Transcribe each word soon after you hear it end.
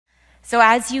So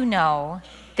as you know,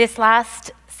 this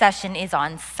last session is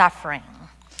on suffering.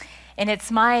 And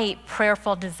it's my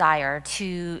prayerful desire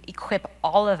to equip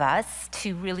all of us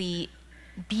to really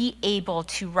be able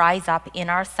to rise up in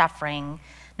our suffering,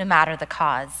 no matter the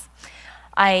cause.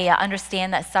 I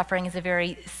understand that suffering is a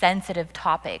very sensitive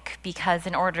topic because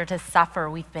in order to suffer,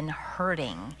 we've been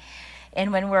hurting.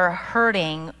 And when we're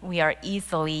hurting, we are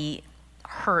easily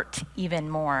hurt even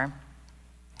more.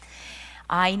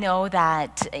 I know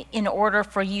that in order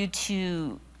for you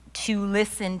to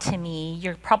listen to me,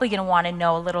 you're probably going to want to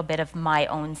know a little bit of my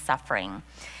own suffering.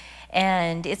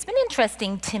 And it's been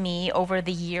interesting to me over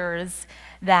the years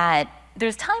that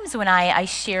there's times when I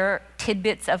share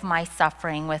tidbits of my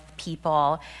suffering with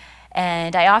people,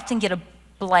 and I often get a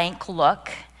blank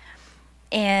look.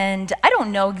 And I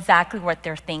don't know exactly what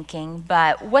they're thinking,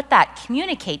 but what that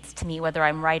communicates to me, whether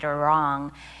I'm right or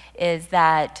wrong, is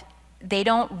that they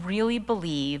don't really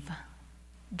believe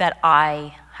that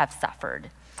I have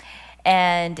suffered.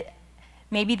 And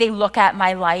maybe they look at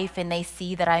my life and they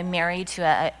see that I'm married to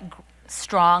a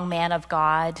strong man of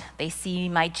God. They see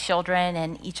my children,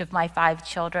 and each of my 5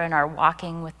 children are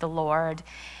walking with the Lord.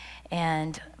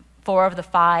 And 4 of the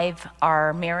 5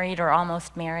 are married or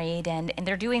almost married, and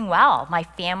they're doing well. My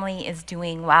family is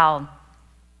doing well.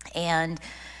 And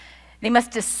they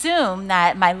must assume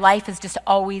that my life has just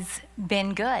always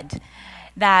been good,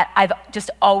 that I've just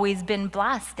always been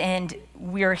blessed, and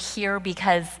we're here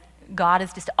because God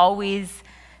has just always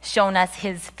shown us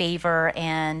his favor,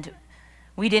 and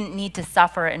we didn't need to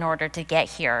suffer in order to get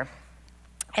here.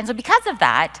 And so because of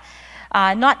that,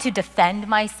 not to defend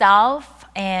myself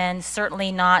and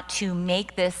certainly not to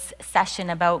make this session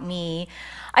about me,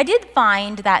 I did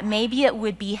find that maybe it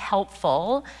would be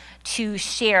helpful to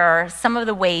share some of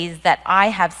the ways that I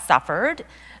have suffered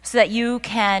so that you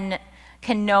can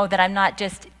know that I'm not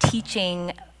just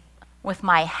teaching with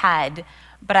my head,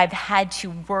 but I've had to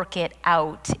work it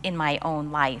out in my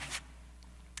own life.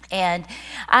 And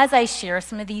as I share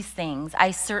some of these things, I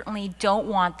certainly don't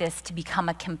want this to become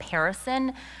a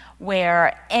comparison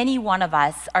where any one of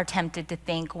us are tempted to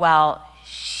think, well,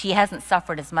 she hasn't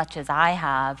suffered as much as I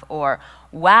have, or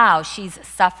wow, she's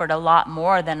suffered a lot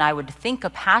more than I would think a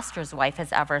pastor's wife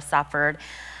has ever suffered,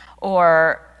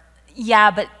 or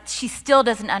yeah, but she still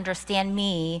doesn't understand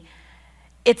me.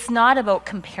 It's not about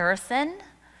comparison,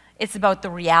 it's about the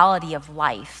reality of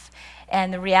life.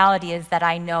 And the reality is that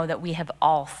I know that we have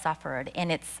all suffered,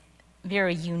 and it's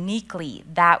very uniquely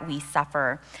that we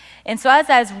suffer. And so as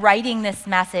I was writing this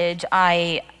message,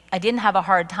 I didn't have a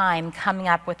hard time coming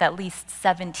up with at least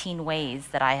 17 ways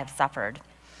that I have suffered.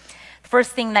 The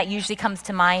first thing that usually comes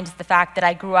to mind is the fact that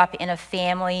I grew up in a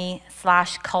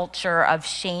family/culture of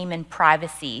shame and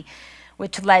privacy,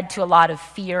 which led to a lot of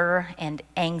fear and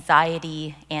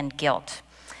anxiety and guilt.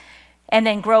 And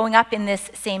then growing up in this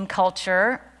same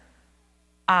culture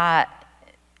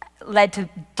led to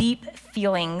deep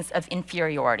feelings of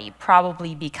inferiority,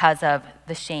 probably because of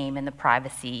the shame and the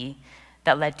privacy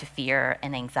that led to fear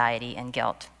and anxiety and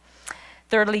guilt.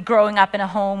 Thirdly, growing up in a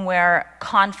home where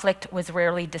conflict was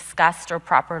rarely discussed or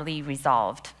properly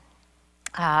resolved,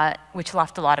 which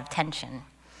left a lot of tension.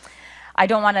 I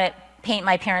don't want to paint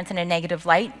my parents in a negative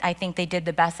light. I think they did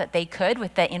the best that they could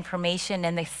with the information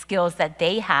and the skills that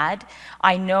they had.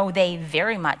 I know they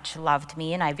very much loved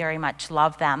me, and I very much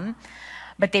love them,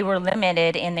 but they were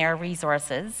limited in their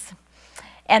resources.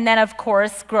 And then, of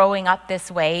course, growing up this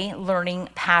way, learning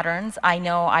patterns, I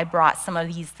know I brought some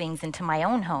of these things into my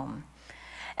own home.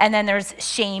 And then there's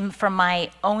shame from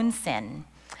my own sin.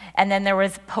 And then there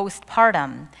was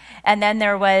postpartum. And then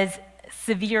there was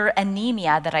severe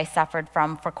anemia that I suffered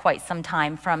from for quite some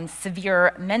time, from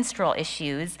severe menstrual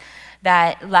issues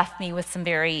that left me with some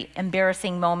very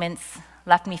embarrassing moments,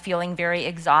 left me feeling very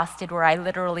exhausted, where I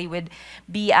literally would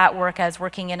be at work. I was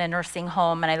working in a nursing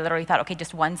home, and I literally thought, okay,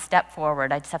 just one step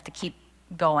forward. I just have to keep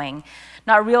going.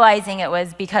 Not realizing it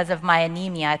was because of my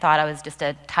anemia. I thought I was just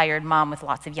a tired mom with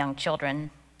lots of young children.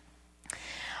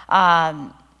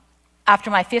 After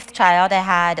my 5th child, I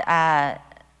had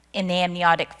an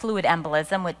amniotic fluid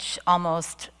embolism, which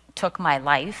almost took my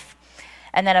life.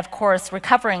 And then, of course,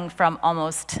 recovering from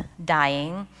almost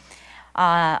dying.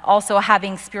 Also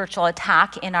having spiritual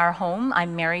attack in our home.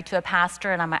 I'm married to a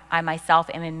pastor, and I myself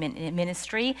am in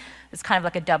ministry. It's kind of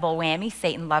like a double whammy.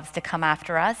 Satan loves to come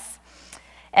after us.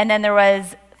 And then there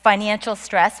was financial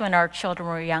stress when our children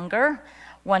were younger,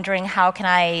 wondering how can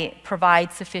I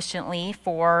provide sufficiently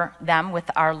for them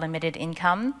with our limited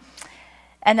income.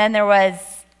 And then there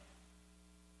was,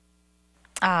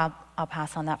 I'll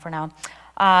pass on that for now.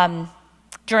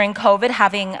 During COVID,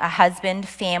 having a husband,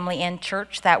 family, and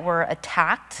church that were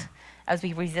attacked as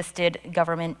we resisted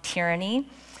government tyranny.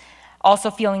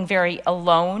 Also feeling very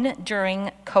alone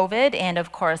during COVID, and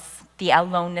of course, the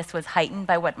aloneness was heightened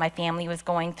by what my family was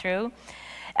going through.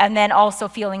 And then also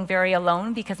feeling very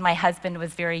alone because my husband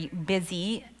was very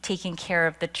busy taking care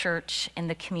of the church and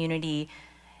the community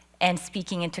and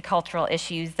speaking into cultural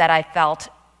issues that I felt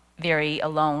very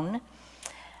alone.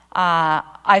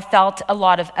 I felt a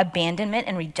lot of abandonment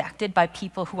and rejected by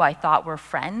people who I thought were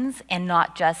friends, and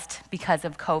not just because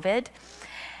of COVID.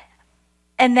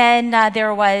 And then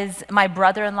there was my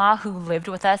brother-in-law who lived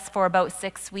with us for about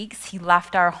 6 weeks. He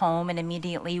left our home and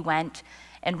immediately went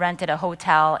and rented a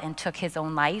hotel and took his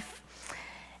own life.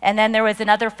 And then there was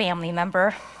another family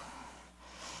member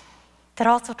that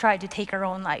also tried to take her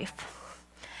own life.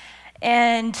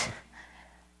 And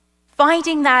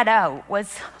finding that out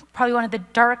was probably one of the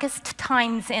darkest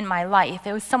times in my life.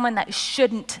 It was someone that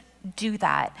shouldn't do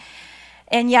that.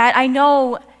 And yet I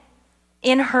know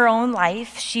in her own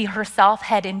life, she herself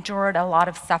had endured a lot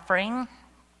of suffering.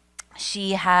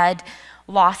 She had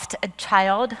lost a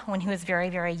child when he was very,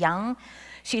 very young.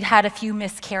 She'd had a few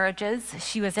miscarriages.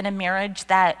 She was in a marriage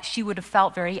that she would have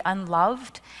felt very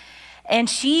unloved. And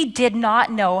she did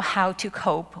not know how to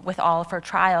cope with all of her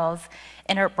trials,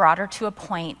 and it brought her to a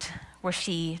point where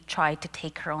she tried to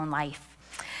take her own life.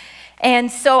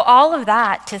 And so all of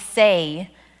that to say,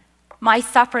 my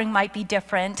suffering might be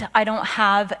different. I don't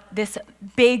have this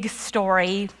big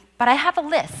story, but I have a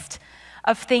list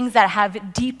of things that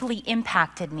have deeply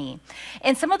impacted me.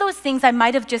 And some of those things I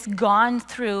might have just gone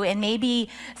through, and maybe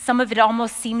some of it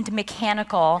almost seemed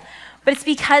mechanical, but it's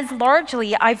because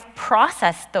largely I've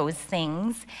processed those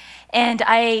things, and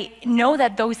I know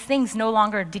that those things no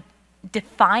longer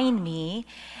define me.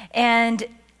 And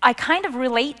I kind of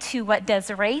relate to what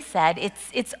Desiree said.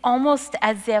 It's almost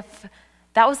as if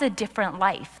that was a different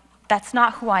life. That's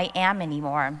not who I am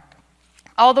anymore.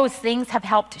 All those things have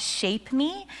helped shape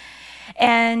me.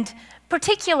 And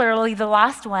particularly the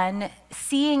last one,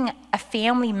 seeing a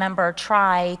family member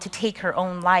try to take her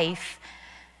own life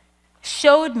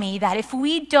showed me that if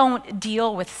we don't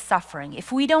deal with suffering,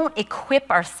 if we don't equip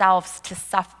ourselves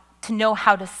to know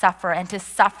how to suffer and to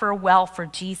suffer well for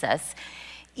Jesus,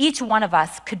 each one of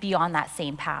us could be on that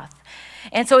same path.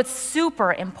 And so it's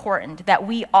super important that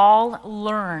we all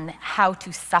learn how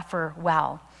to suffer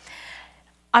well.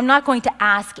 I'm not going to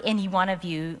ask any one of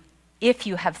you if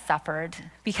you have suffered,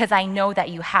 because I know that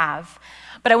you have.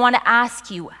 But I want to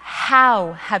ask you,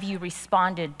 how have you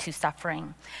responded to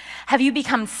suffering? Have you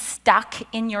become stuck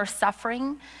in your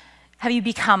suffering? Have you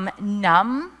become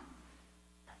numb?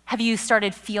 Have you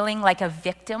started feeling like a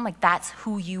victim, like that's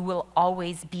who you will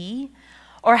always be?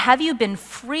 Or have you been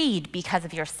freed because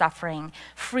of your suffering,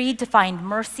 freed to find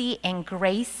mercy and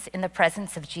grace in the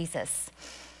presence of Jesus?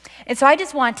 And so I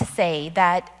just want to say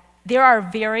that there are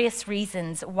various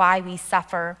reasons why we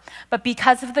suffer, but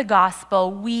because of the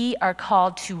gospel, we are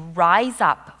called to rise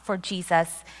up for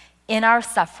Jesus in our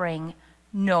suffering,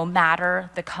 no matter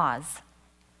the cause.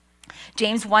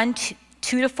 James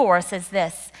 1:2-4 says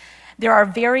this: there are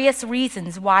various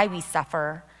reasons why we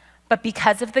suffer, but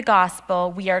because of the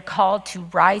gospel, we are called to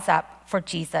rise up for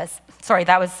Jesus. Sorry,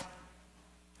 that was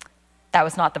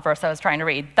not the verse I was trying to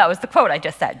read. That was the quote I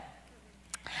just said.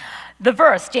 The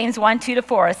verse, James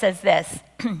 1:2-4, says this: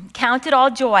 count it all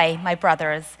joy, my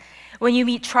brothers, when you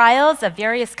meet trials of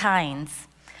various kinds,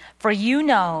 for you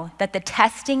know that the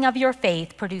testing of your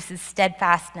faith produces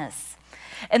steadfastness,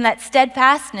 and let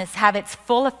steadfastness have its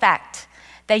full effect,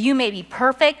 that you may be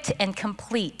perfect and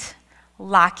complete,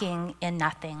 lacking in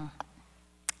nothing.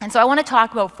 And so I want to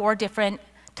talk about 4 different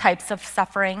types of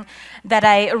suffering that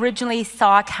I originally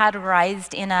saw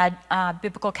categorized in a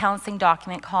biblical counseling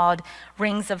document called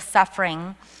Rings of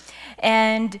Suffering.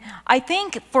 And I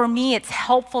think for me, it's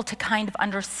helpful to kind of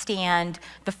understand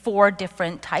the 4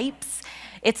 different types.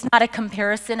 It's not a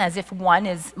comparison as if one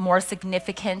is more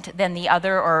significant than the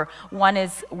other or one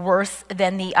is worse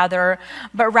than the other,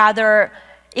 but rather,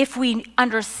 if we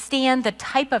understand the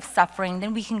type of suffering,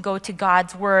 then we can go to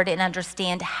God's word and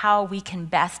understand how we can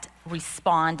best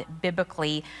respond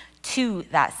biblically to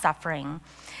that suffering.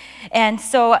 And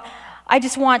so I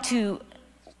just want to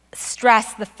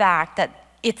stress the fact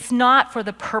that it's not for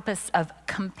the purpose of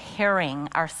comparing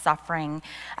our suffering.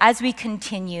 As we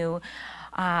continue,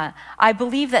 I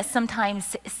believe that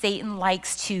sometimes Satan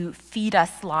likes to feed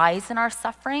us lies in our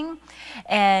suffering,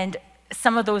 and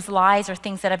some of those lies are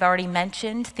things that I've already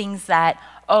mentioned, things that,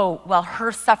 oh, well,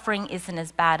 her suffering isn't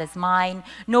as bad as mine.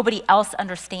 Nobody else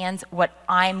understands what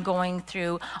I'm going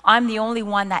through. I'm the only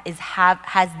one that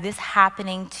has this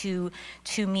happening to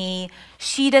me.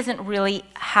 She doesn't really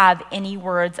have any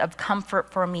words of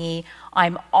comfort for me.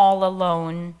 I'm all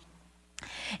alone.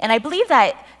 And I believe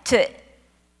that to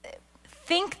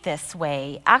think this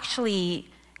way actually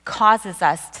causes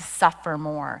us to suffer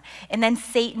more. And then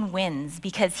Satan wins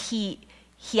because he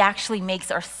actually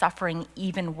makes our suffering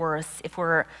even worse if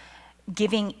we're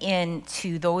giving in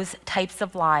to those types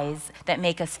of lies that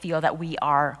make us feel that we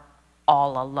are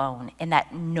all alone and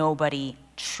that nobody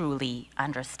truly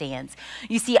understands.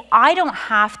 You see, I don't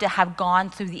have to have gone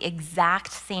through the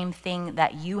exact same thing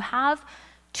that you have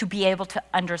to be able to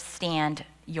understand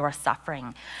your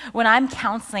suffering. When I'm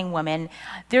counseling women,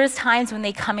 there's times when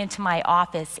they come into my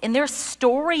office and their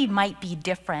story might be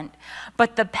different,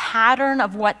 but the pattern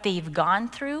of what they've gone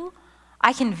through,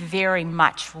 I can very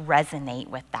much resonate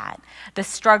with that. The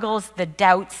struggles, the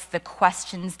doubts, the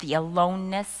questions, the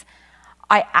aloneness,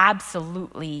 I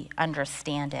absolutely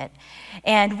understand it.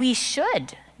 And we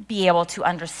should be able to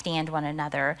understand one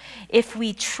another if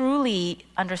we truly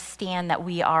understand that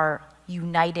we are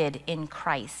united in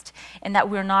Christ and that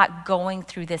we're not going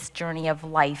through this journey of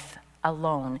life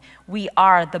alone. We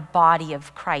are the body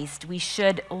of Christ. We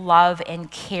should love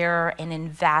and care and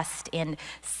invest and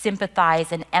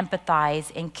sympathize and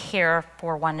empathize and care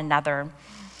for one another.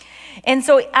 And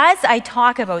so as I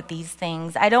talk about these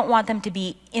things, I don't want them to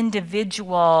be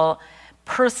individual,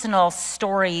 personal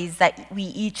stories that we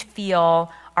each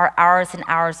feel are ours and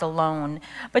ours alone,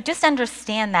 but just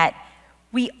understand that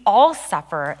we all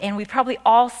suffer, and we probably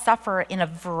all suffer in a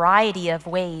variety of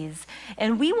ways.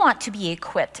 And we want to be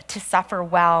equipped to suffer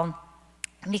well,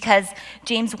 because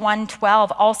James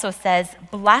 1:12 also says,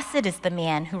 "Blessed is the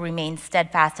man who remains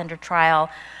steadfast under trial,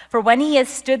 for when he has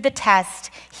stood the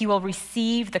test, he will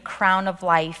receive the crown of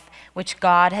life which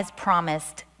God has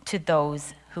promised to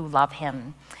those who love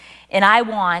him." And I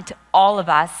want all of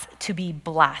us to be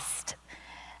blessed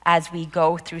as we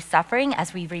go through suffering,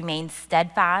 as we remain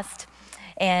steadfast.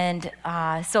 And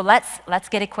so let's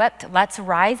get equipped. Let's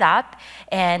rise up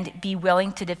and be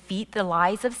willing to defeat the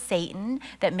lies of Satan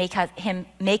that make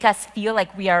us feel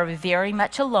like we are very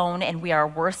much alone and we are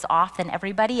worse off than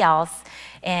everybody else,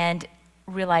 and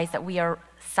realize that we are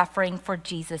suffering for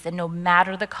Jesus, and no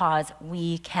matter the cause,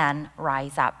 we can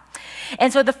rise up.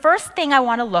 And so the first thing I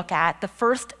want to look at, the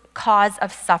first cause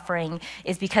of suffering,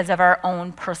 is because of our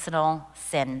own personal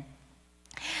sin.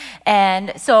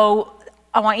 And so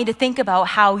I want you to think about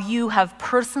how you have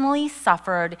personally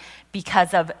suffered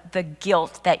because of the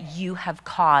guilt that you have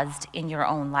caused in your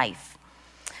own life.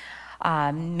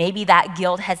 Maybe that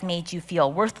guilt has made you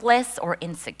feel worthless or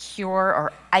insecure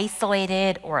or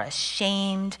isolated or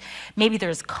ashamed. Maybe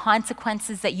there's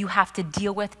consequences that you have to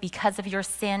deal with because of your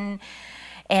sin.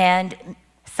 And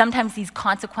sometimes these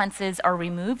consequences are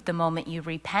removed the moment you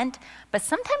repent, but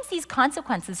sometimes these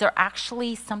consequences are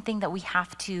actually something that we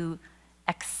have to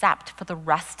accept for the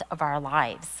rest of our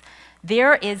lives.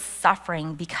 There is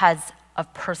suffering because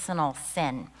of personal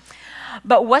sin.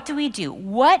 But what do we do?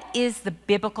 What is the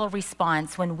biblical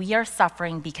response when we are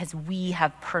suffering because we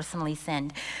have personally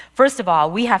sinned? First of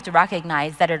all, we have to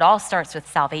recognize that it all starts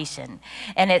with salvation.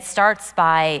 And it starts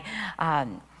by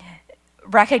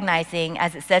recognizing,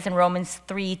 as it says in Romans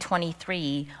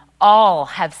 3:23, all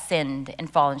have sinned and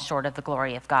fallen short of the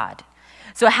glory of God.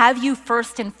 So have you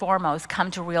first and foremost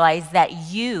come to realize that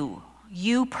you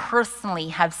personally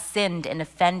have sinned and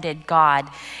offended God,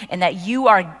 and that you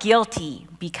are guilty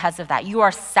because of that? You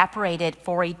are separated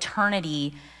for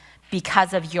eternity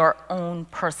because of your own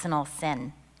personal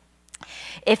sin.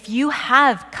 If you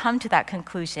have come to that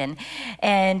conclusion,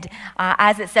 and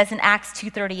as it says in Acts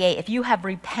 2:38, if you have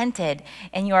repented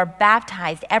and you are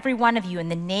baptized, every one of you, in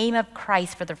the name of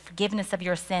Christ for the forgiveness of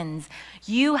your sins,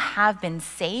 you have been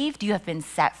saved, you have been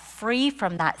set free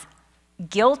from that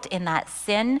guilt and that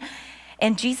sin,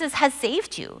 and Jesus has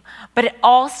saved you. But it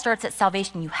all starts at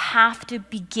salvation. You have to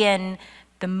begin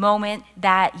the moment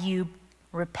that you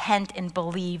repent and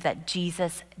believe that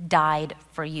Jesus died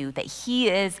for you, that he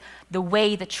is the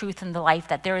way, the truth, and the life,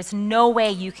 that there is no way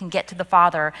you can get to the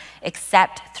Father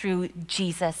except through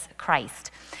Jesus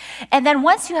Christ. And then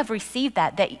once you have received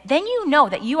that, then you know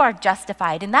that you are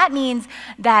justified. And that means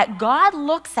that God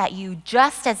looks at you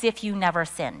just as if you never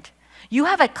sinned. You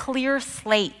have a clear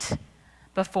slate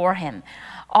before him.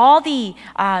 All the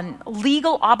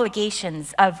legal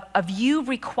obligations of you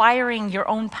requiring your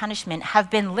own punishment have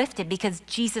been lifted because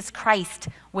Jesus Christ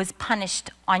was punished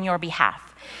on your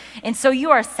behalf. And so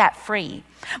you are set free.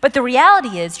 But the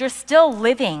reality is you're still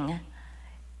living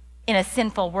in a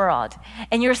sinful world,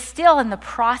 and you're still in the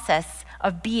process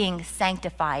of being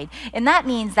sanctified. And that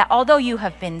means that although you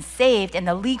have been saved and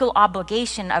the legal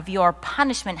obligation of your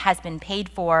punishment has been paid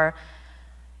for,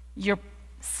 you're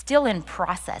still in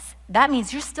process. That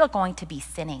means you're still going to be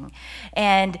sinning.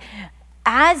 And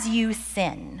as you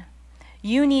sin,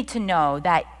 you need to know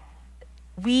that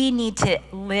we need to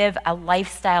live a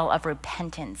lifestyle of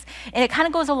repentance. And it kind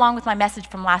of goes along with my message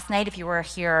from last night, if you were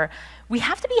here. We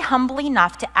have to be humble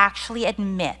enough to actually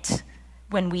admit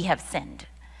when we have sinned.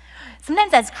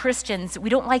 Sometimes as Christians, we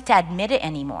don't like to admit it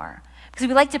anymore because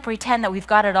we like to pretend that we've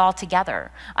got it all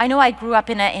together. I know I grew up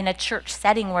in a church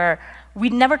setting where we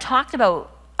never talked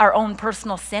about our own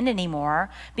personal sin anymore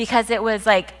because it was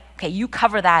like, okay, you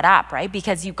cover that up, right?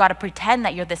 Because you've got to pretend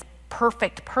that you're this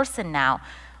perfect person now.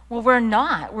 Well, we're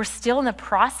not. We're still in the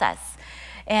process.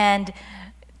 And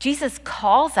Jesus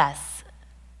calls us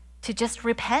to just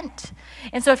repent.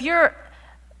 And so if you're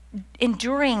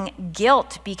enduring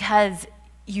guilt because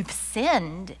you've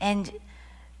sinned and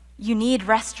you need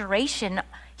restoration,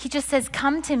 he just says,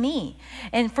 come to me.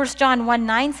 And 1 John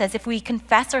 1:9 says, if we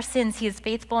confess our sins, he is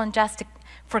faithful and just to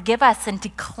forgive us and to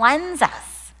cleanse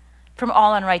us from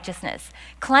all unrighteousness.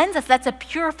 Cleanse us, that's a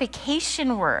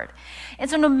purification word. And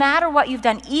so no matter what you've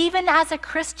done, even as a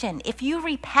Christian, if you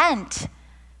repent,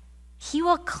 he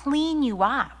will clean you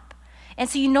up. And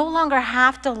so you no longer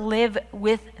have to live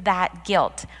with that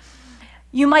guilt.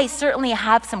 You might certainly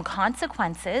have some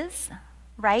consequences,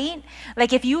 right?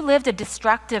 Like if you lived a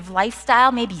destructive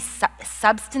lifestyle, maybe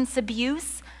substance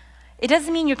abuse, it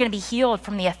doesn't mean you're going to be healed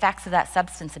from the effects of that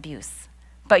substance abuse,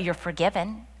 but you're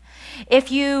forgiven.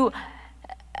 If you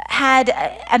had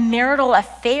a marital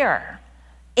affair,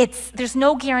 there's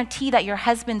no guarantee that your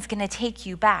husband's going to take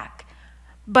you back.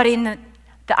 But in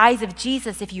the eyes of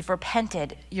Jesus, if you've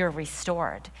repented, you're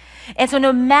restored. And so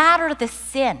no matter the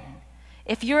sin,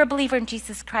 if you're a believer in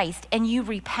Jesus Christ and you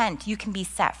repent, you can be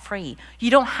set free. You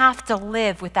don't have to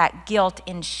live with that guilt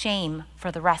and shame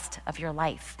for the rest of your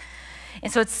life.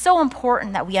 And so it's so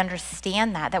important that we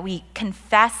understand that we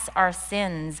confess our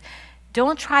sins.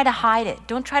 Don't try to hide it.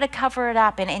 Don't try to cover it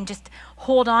up and just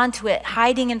hold on to it,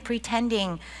 hiding and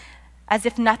pretending as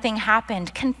if nothing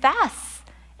happened. Confess,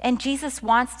 and Jesus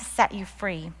wants to set you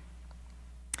free.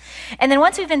 And then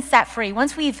once we've been set free,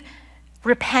 once we've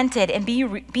repented and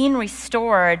being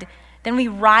restored, then we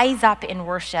rise up in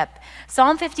worship.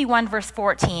 Psalm 51 verse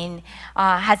 14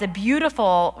 has a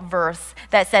beautiful verse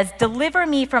that says, deliver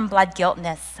me from blood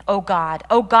guiltness, O God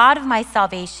of my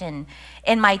salvation,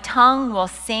 and my tongue will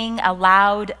sing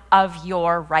aloud of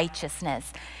your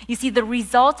righteousness. You see, the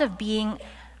result of being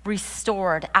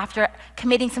restored after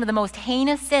committing some of the most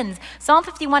heinous sins. Psalm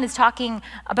 51 is talking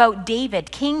about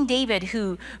David, King David,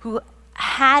 who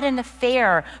had an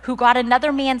affair, who got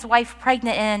another man's wife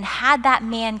pregnant and had that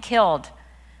man killed.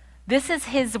 This is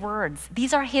his words.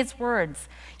 These are his words.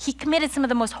 He committed some of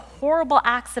the most horrible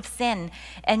acts of sin,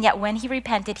 and yet when he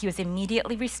repented, he was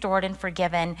immediately restored and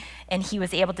forgiven, and he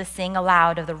was able to sing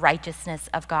aloud of the righteousness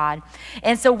of God.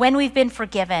 And so when we've been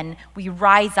forgiven, we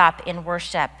rise up in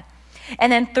worship.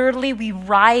 And then thirdly, we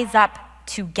rise up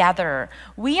together.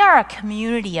 We are a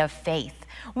community of faith.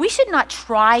 We should not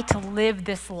try to live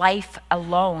this life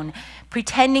alone,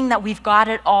 pretending that we've got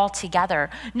it all together.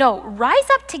 No, rise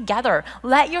up together.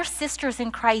 Let your sisters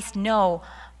in Christ know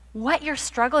what you're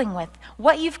struggling with,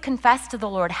 what you've confessed to the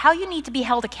Lord, how you need to be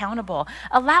held accountable.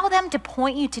 Allow them to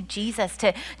point you to Jesus,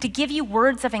 to give you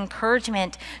words of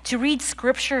encouragement, to read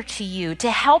scripture to you, to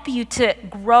help you to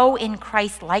grow in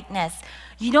Christ likeness.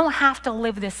 You don't have to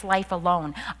live this life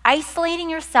alone. Isolating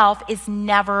yourself is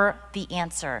never the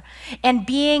answer. And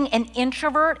being an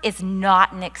introvert is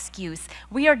not an excuse.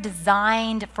 We are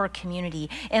designed for community,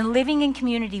 and living in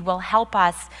community will help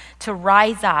us to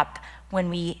rise up when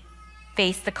we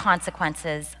face the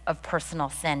consequences of personal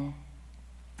sin.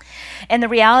 And the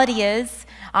reality is,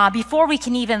 before we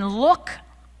can even look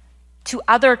to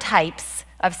other types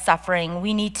of suffering,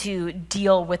 we need to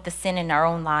deal with the sin in our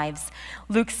own lives.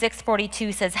 Luke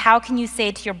 6:42 says, how can you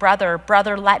say to your brother,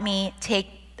 brother, let me take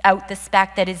out the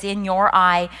speck that is in your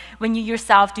eye, when you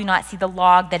yourself do not see the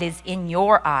log that is in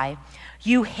your eye?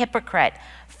 You hypocrite,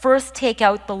 first take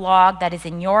out the log that is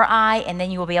in your eye, and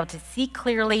then you will be able to see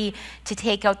clearly to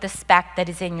take out the speck that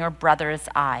is in your brother's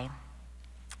eye.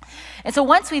 And so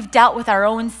once we've dealt with our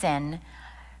own sin,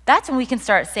 that's when we can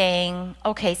start saying,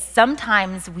 okay,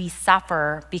 sometimes we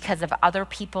suffer because of other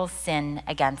people's sin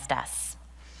against us.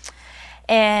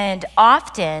 And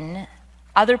often,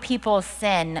 other people's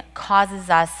sin causes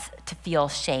us to feel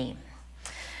shame.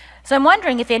 So I'm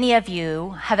wondering if any of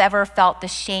you have ever felt the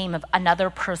shame of another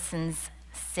person's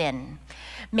sin.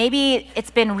 Maybe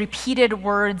it's been repeated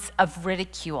words of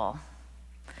ridicule.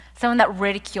 Someone that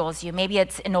ridicules you. Maybe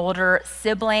it's an older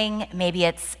sibling, maybe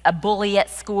it's a bully at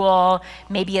school,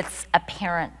 maybe it's a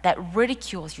parent that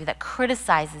ridicules you, that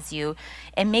criticizes you,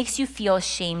 and makes you feel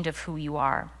ashamed of who you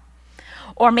are.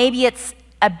 Or maybe it's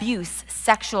abuse,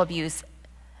 sexual abuse,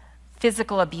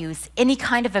 physical abuse, any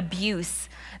kind of abuse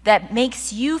that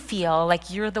makes you feel like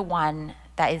you're the one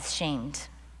that is shamed.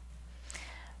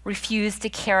 Refuse to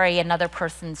carry another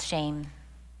person's shame.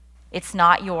 It's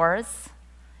not yours.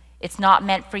 It's not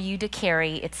meant for you to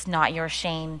carry. It's not your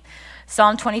shame.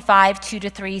 Psalm 25,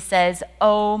 2-3 says,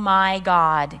 "Oh my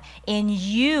God, in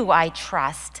you I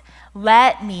trust.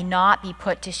 Let me not be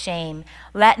put to shame.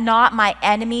 Let not my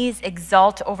enemies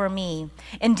exult over me.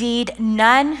 Indeed,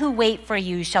 none who wait for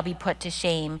you shall be put to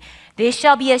shame. They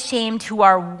shall be ashamed who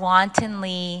are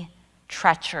wantonly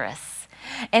treacherous."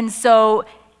 And so,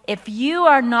 if you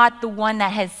are not the one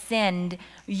that has sinned,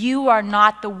 you are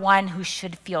not the one who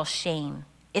should feel shame.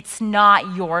 It's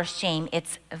not your shame,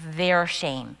 it's their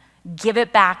shame. Give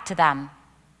it back to them.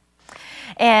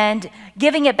 And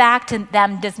giving it back to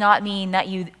them does not mean that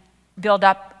you build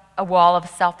up a wall of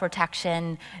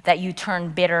self-protection, that you turn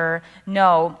bitter.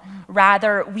 No,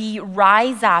 rather, we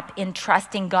rise up in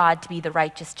trusting God to be the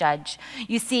righteous judge.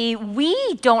 You see,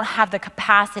 we don't have the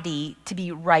capacity to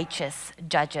be righteous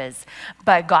judges,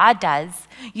 but God does.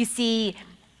 You see,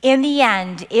 in the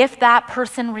end, if that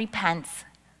person repents,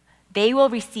 they will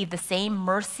receive the same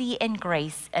mercy and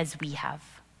grace as we have.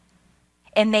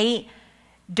 And they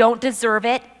don't deserve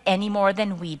it any more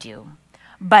than we do.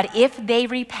 But if they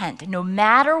repent, no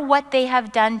matter what they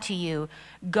have done to you,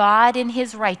 God in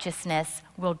his righteousness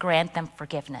will grant them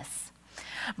forgiveness.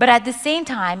 But at the same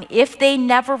time, if they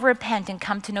never repent and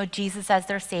come to know Jesus as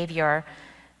their Savior,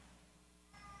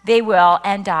 they will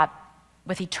end up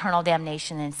with eternal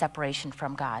damnation and separation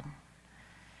from God.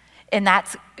 And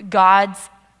that's God's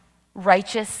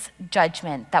righteous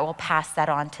judgment that will pass that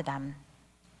on to them.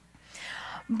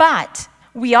 But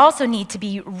we also need to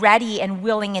be ready and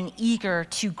willing and eager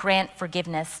to grant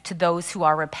forgiveness to those who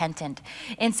are repentant.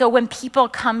 And so when people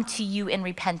come to you in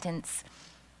repentance,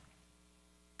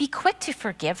 be quick to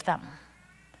forgive them,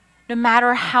 no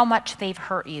matter how much they've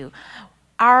hurt you.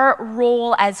 Our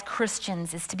role as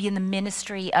Christians is to be in the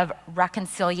ministry of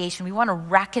reconciliation. We want to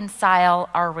reconcile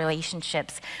our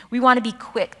relationships. We want to be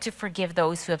quick to forgive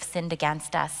those who have sinned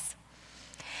against us.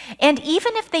 And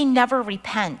even if they never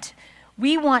repent,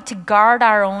 we want to guard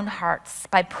our own hearts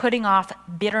by putting off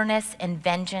bitterness and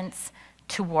vengeance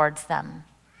towards them.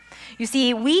 You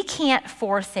see, we can't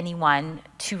force anyone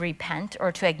to repent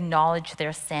or to acknowledge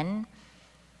their sin,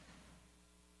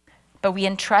 but we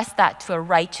entrust that to a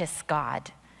righteous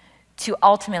God to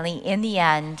ultimately, in the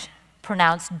end,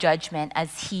 pronounce judgment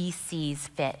as he sees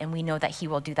fit, and we know that he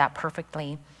will do that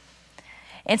perfectly.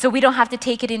 And so we don't have to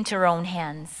take it into our own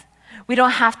hands. We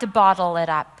don't have to bottle it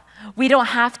up. We don't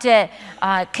have to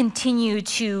continue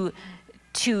to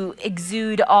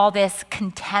exude all this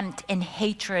contempt and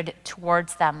hatred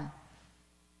towards them.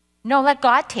 No, let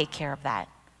God take care of that.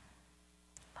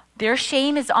 Their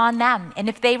shame is on them. And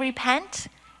if they repent,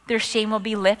 their shame will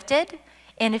be lifted.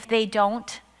 And if they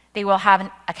don't, they will have an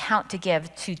account to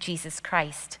give to Jesus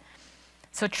Christ.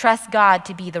 So trust God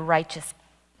to be the righteous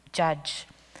judge.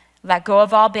 Let go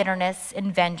of all bitterness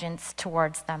and vengeance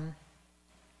towards them.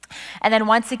 And then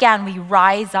once again, we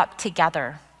rise up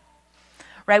together,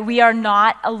 right? We are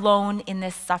not alone in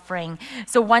this suffering.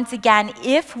 So once again,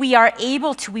 if we are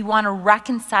able to, we want to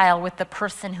reconcile with the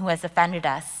person who has offended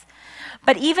us.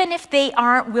 But even if they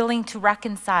aren't willing to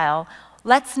reconcile,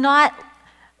 let's not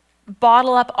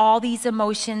bottle up all these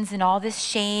emotions and all this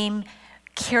shame,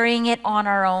 carrying it on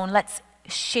our own. Let's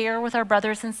share with our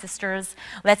brothers and sisters.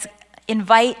 Let's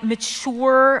invite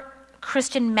mature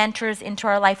Christian mentors into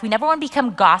our life. We never want to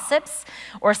become gossips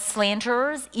or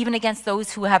slanderers, even against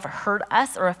those who have hurt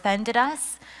us or offended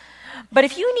us. But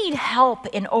if you need help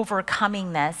in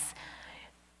overcoming this,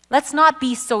 let's not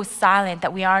be so silent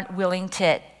that we aren't willing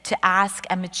to ask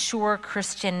a mature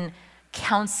Christian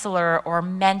counselor or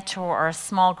mentor or a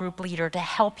small group leader to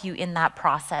help you in that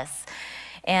process.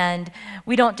 And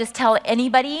we don't just tell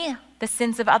anybody the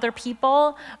sins of other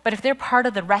people, but if they're part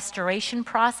of the restoration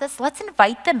process, let's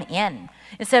invite them in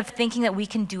instead of thinking that we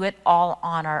can do it all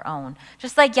on our own.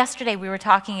 Just like yesterday, we were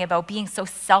talking about being so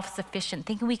self-sufficient,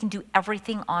 thinking we can do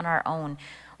everything on our own.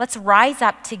 Let's rise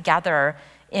up together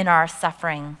in our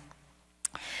suffering.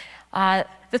 The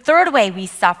third way we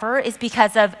suffer is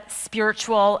because of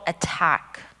spiritual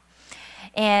attack.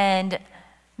 And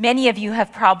many of you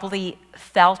have probably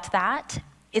felt that.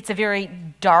 It's a very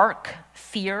dark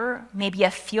fear, maybe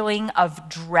a feeling of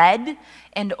dread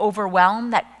and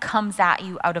overwhelm that comes at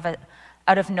you out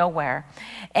of nowhere.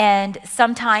 And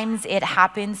sometimes it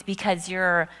happens because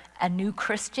you're a new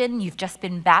Christian, you've just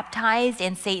been baptized,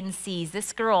 and Satan sees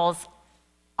this girl's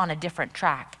on a different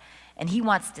track. And he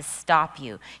wants to stop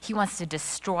you. He wants to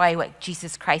destroy what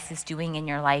Jesus Christ is doing in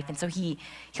your life. And so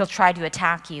he'll try to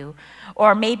attack you.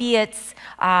 Or maybe it's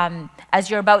as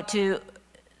you're about to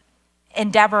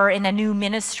endeavor in a new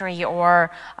ministry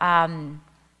or an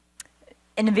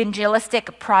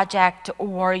evangelistic project,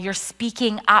 or you're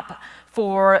speaking up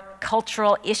for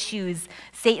cultural issues.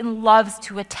 Satan loves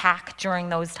to attack during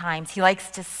those times. He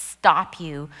likes to stop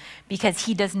you because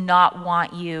he does not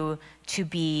want you to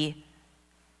be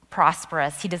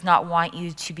prosperous. He does not want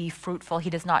you to be fruitful. He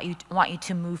does not want you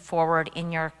to move forward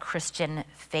in your Christian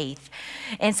faith.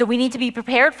 And so we need to be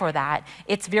prepared for that.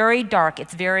 It's very dark.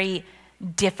 It's very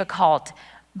difficult.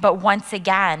 But once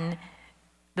again,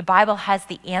 the Bible has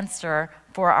the answer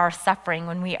for our suffering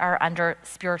when we are under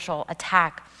spiritual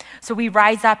attack. So we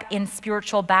rise up in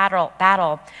spiritual battle.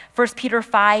 1 Peter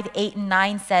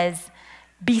 5:8-9 says,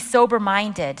 "Be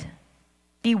sober-minded,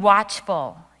 be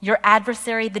watchful. Your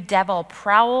adversary, the devil,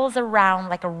 prowls around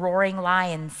like a roaring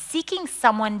lion, seeking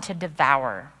someone to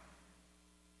devour.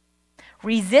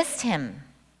 Resist him,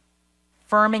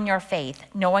 firm in your faith,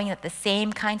 knowing that the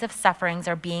same kinds of sufferings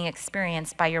are being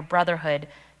experienced by your brotherhood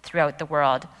throughout the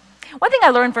world." One thing I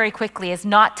learned very quickly is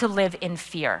not to live in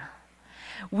fear.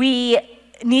 We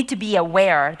need to be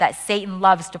aware that Satan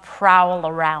loves to prowl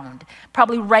around.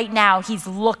 Probably right now, he's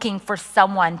looking for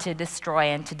someone to destroy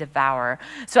and to devour.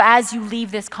 So as you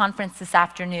leave this conference this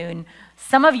afternoon,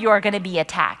 some of you are going to be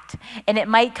attacked. And it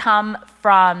might come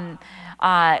from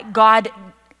God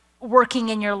working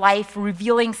in your life,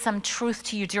 revealing some truth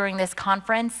to you during this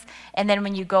conference. And then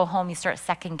when you go home, you start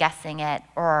second guessing it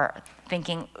or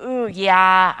thinking, ooh,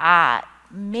 yeah,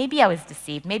 maybe I was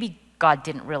deceived. Maybe God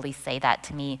didn't really say that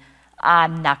to me.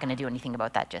 I'm not going to do anything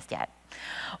about that just yet.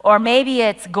 Or maybe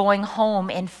it's going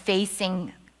home and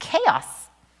facing chaos.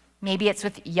 Maybe it's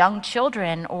with young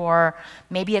children, or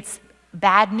maybe it's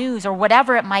bad news, or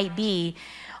whatever it might be.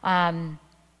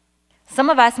 Some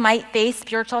of us might face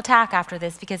spiritual attack after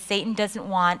this because Satan doesn't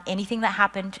want anything that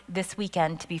happened this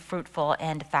weekend to be fruitful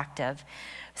and effective.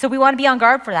 So we want to be on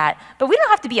guard for that. But we don't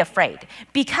have to be afraid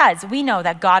because we know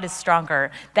that God is stronger,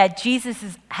 that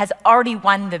Jesus has already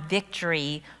won the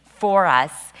victory for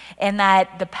us, and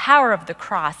that the power of the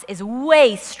cross is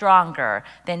way stronger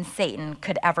than Satan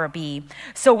could ever be.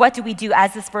 So what do we do?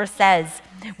 As this verse says,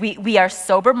 we are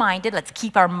sober-minded. Let's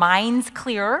keep our minds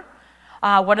clear.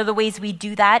 One of the ways we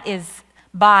do that is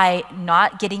by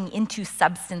not getting into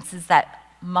substances that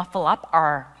muffle up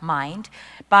our mind,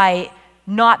 by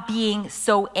not being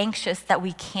so anxious that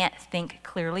we can't think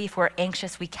clearly. If we're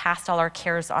anxious, we cast all our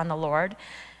cares on the Lord.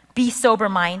 Be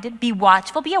sober-minded, be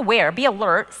watchful, be aware, be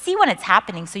alert, see when it's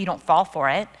happening so you don't fall for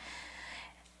it,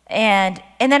 and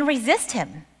then resist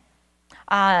him,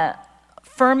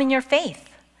 firm in your faith.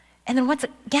 And then once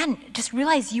again, just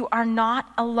realize you are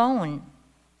not alone,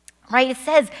 right? It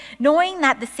says, knowing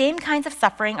that the same kinds of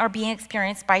suffering are being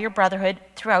experienced by your brotherhood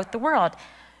throughout the world.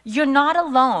 You're not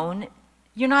alone.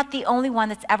 You're not the only one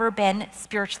that's ever been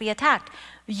spiritually attacked.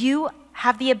 You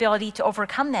have the ability to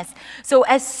overcome this. So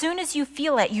as soon as you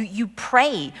feel it, you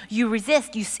pray, you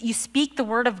resist, you speak the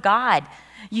word of God,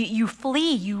 you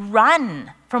flee, you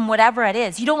run from whatever it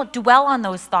is. You don't dwell on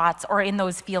those thoughts or in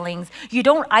those feelings. You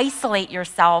don't isolate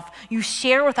yourself. You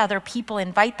share with other people,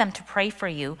 invite them to pray for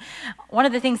you. One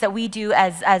of the things that we do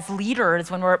as leaders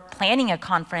when we're planning a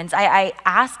conference, I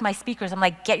ask my speakers, I'm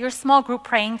like, get your small group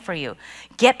praying for you.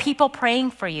 Get people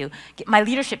praying for you. Get my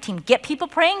leadership team, get people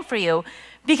praying for you,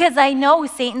 because I know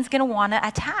Satan's going to want to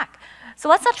attack. So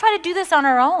let's not try to do this on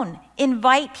our own.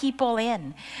 Invite people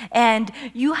in. And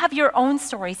you have your own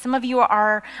story. Some of you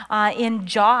are in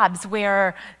jobs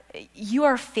where you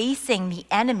are facing the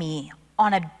enemy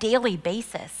on a daily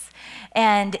basis.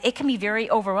 And it can be very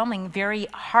overwhelming, very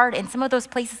hard. And some of those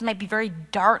places might be very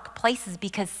dark places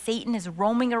because Satan is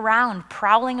roaming around,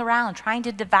 prowling around, trying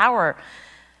to devour.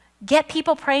 Get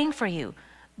people praying for you.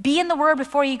 Be in the Word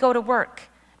before you go to work.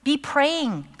 Be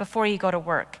praying before you go to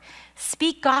work.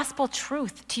 Speak gospel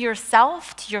truth to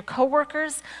yourself, to your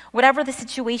coworkers, whatever the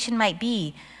situation might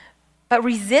be. But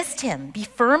resist him. Be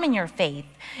firm in your faith.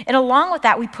 And along with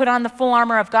that, we put on the full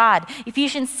armor of God.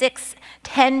 Ephesians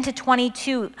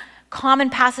 6:10-22,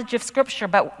 common passage of Scripture,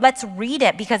 but let's read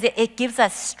it because it gives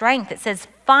us strength. It says,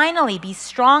 finally, be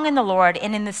strong in the Lord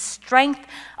and in the strength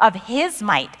of his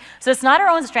might. So it's not our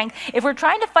own strength. If we're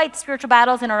trying to fight spiritual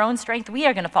battles in our own strength, we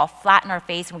are going to fall flat in our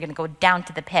face and we're going to go down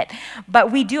to the pit.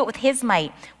 But we do it with his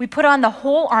might. We put on the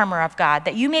whole armor of God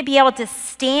that you may be able to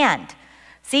stand.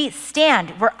 See,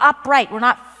 stand. We're upright. We're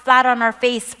not flat on our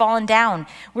face, fallen down.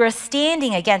 We are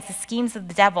standing against the schemes of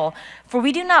the devil. For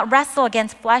we do not wrestle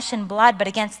against flesh and blood, but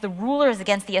against the rulers,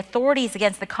 against the authorities,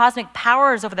 against the cosmic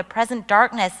powers over the present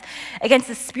darkness, against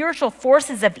the spiritual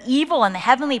forces of evil in the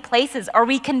heavenly places. Are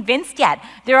we convinced yet?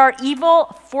 There are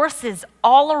evil forces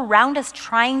all around us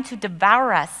trying to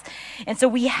devour us. And so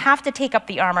we have to take up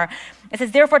the armor. It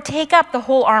says, therefore, take up the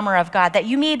whole armor of God, that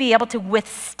you may be able to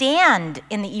withstand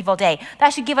in the evil day. That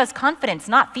should give us confidence,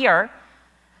 not fear.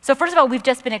 So first of all, we've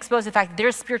just been exposed to the fact that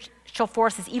there's spiritual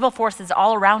forces, evil forces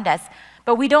all around us,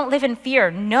 but we don't live in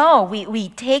fear. No, we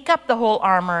take up the whole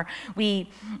armor. We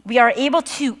are able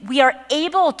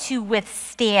to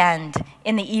withstand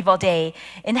in the evil day,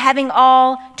 and having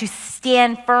all to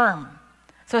stand firm.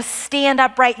 So stand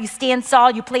upright, you stand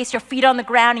solid, you place your feet on the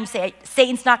ground, and you say,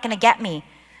 Satan's not going to get me.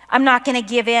 I'm not going to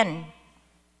give in.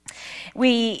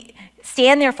 We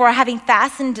stand, therefore, having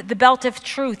fastened the belt of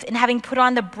truth and having put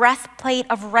on the breastplate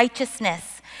of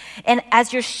righteousness. And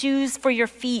as your shoes for your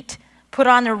feet, put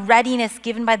on the readiness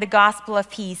given by the gospel of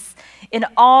peace. In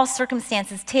all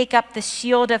circumstances, take up the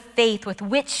shield of faith with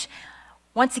which,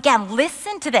 once again,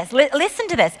 listen to this. Listen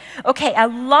to this. Okay, I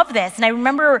love this. And I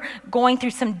remember going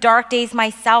through some dark days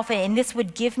myself, and this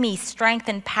would give me strength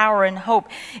and power and hope.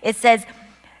 It says,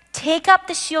 take up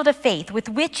the shield of faith with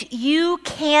which you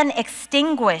can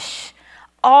extinguish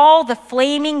all the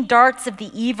flaming darts of the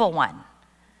evil one.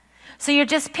 So you're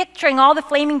just picturing all the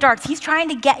flaming darts. He's trying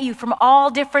to get you from all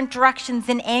different directions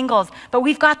and angles, but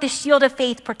we've got the shield of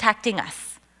faith protecting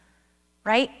us,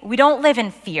 right? We don't live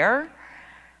in fear,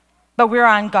 but we're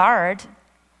on guard.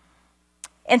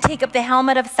 And take up the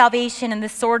helmet of salvation and the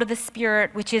sword of the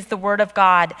Spirit, which is the word of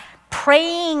God,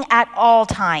 praying at all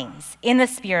times in the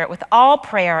Spirit with all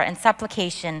prayer and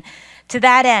supplication. To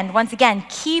that end, once again,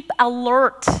 keep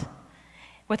alert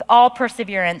with all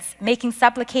perseverance, making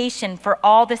supplication for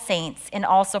all the saints and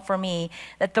also for me,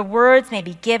 that the words may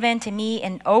be given to me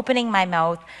in opening my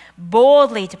mouth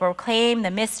boldly to proclaim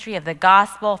the mystery of the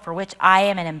gospel, for which I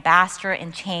am an ambassador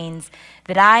in chains,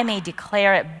 that I may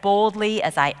declare it boldly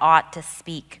as I ought to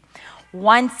speak.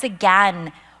 Once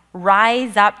again,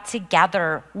 rise up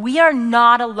together. We are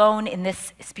not alone in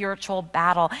this spiritual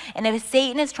battle. And if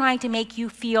Satan is trying to make you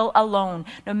feel alone,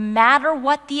 no matter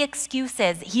what the excuse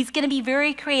is, he's going to be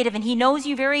very creative, and he knows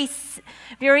you very,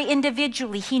 very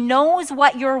individually. He knows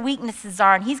what your weaknesses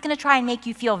are, and he's going to try and make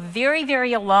you feel very,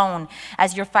 very alone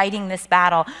as you're fighting this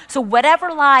battle. So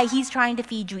whatever lie he's trying to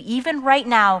feed you, even right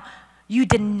now, you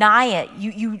deny it.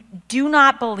 You do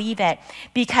not believe it,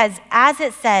 because as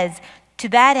it says, to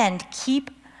that end,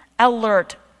 keep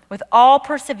alert with all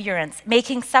perseverance,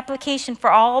 making supplication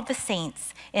for all the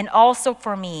saints and also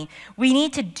for me. We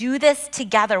need to do this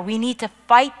together. We need to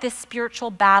fight this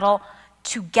spiritual battle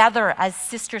together as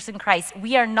sisters in Christ.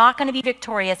 We are not going to be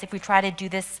victorious if we try to do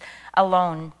this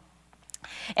alone.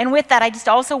 And with that, I just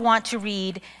also want to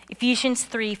read Ephesians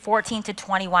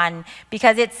 3:14-21,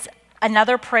 because it's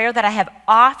another prayer that I have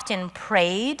often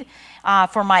prayed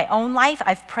for my own life.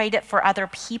 I've prayed it for other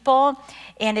people,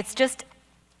 and it's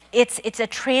a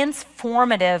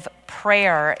transformative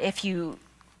prayer if you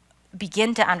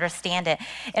begin to understand it.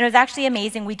 And it was actually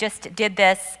amazing. We just did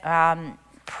this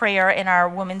prayer in our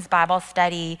women's Bible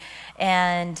study,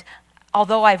 and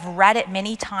although I've read it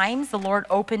many times, the Lord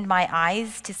opened my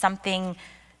eyes to something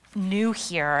new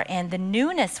here. And the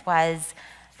newness was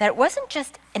that it wasn't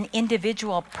just an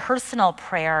individual personal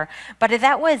prayer, but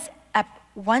that was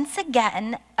once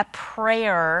again a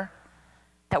prayer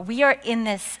that we are in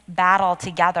this battle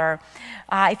together.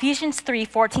 Ephesians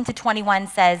 3:14-21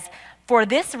 says, "For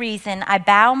this reason I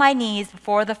bow my knees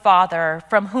before the Father,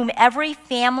 from whom every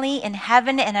family in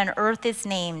heaven and on earth is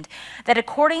named, that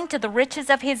according to the riches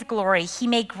of his glory he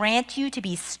may grant you to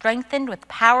be strengthened with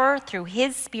power through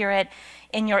his Spirit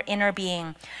in your inner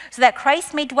being, so that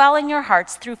Christ may dwell in your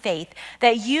hearts through faith,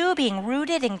 that you, being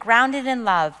rooted and grounded in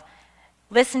love,"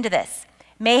 listen to this,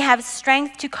 "may have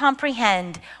strength to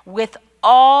comprehend with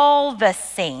all the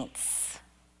saints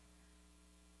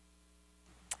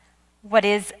what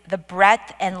is the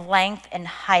breadth and length and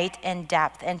height and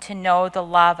depth, and to know the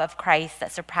love of Christ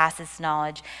that surpasses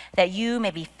knowledge, that you may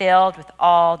be filled with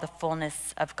all the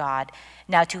fullness of God.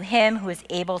 Now to him who is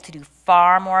able to do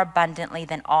far more abundantly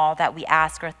than all that we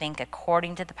ask or think,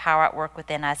 according to the power at work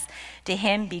within us, to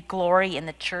him be glory in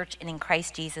the church and in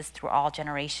Christ Jesus through all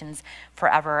generations,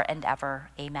 forever and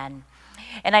ever. Amen."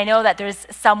 And I know that there's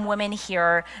some women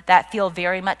here that feel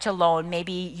very much alone.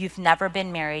 Maybe you've never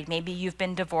been married. Maybe you've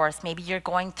been divorced. Maybe you're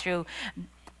going through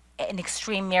an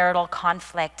extreme marital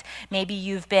conflict. Maybe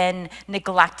you've been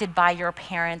neglected by your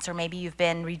parents, or maybe you've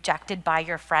been rejected by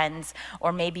your friends,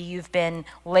 or maybe you've been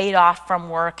laid off from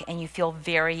work and you feel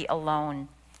very alone.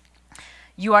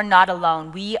 You are not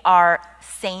alone. We are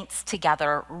saints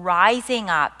together, rising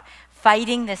up,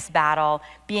 fighting this battle,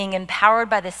 being empowered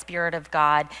by the Spirit of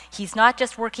God. He's not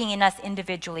just working in us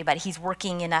individually, but he's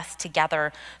working in us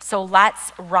together. So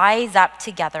let's rise up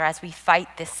together as we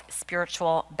fight this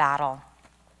spiritual battle.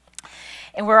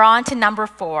 And we're on to number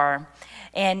 4.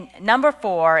 And number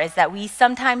 4 is that we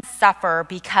sometimes suffer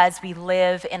because we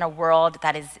live in a world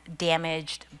that is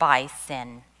damaged by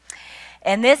sin.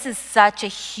 And this is such a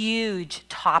huge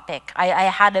topic. I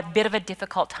had a bit of a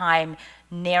difficult time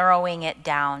narrowing it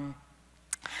down.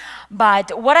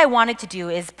 But what I wanted to do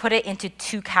is put it into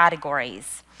 2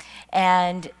 categories.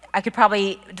 And I could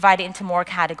probably divide it into more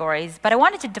categories, but I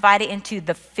wanted to divide it into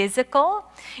the physical.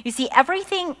 You see,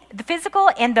 everything, the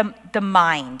physical and the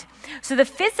mind. So the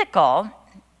physical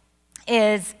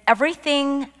is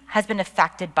everything has been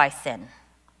affected by sin,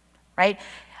 right?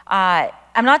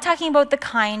 I'm not talking about the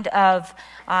kind of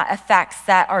effects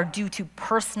that are due to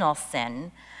personal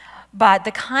sin, but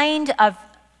the kind of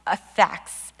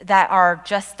effects that are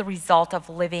just the result of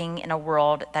living in a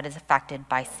world that is affected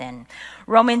by sin.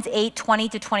 Romans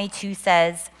 8:20-22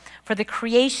 says, "For the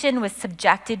creation was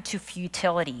subjected to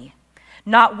futility,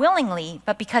 not willingly,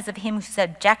 but because of him who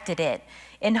subjected it,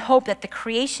 in hope that the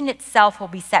creation itself will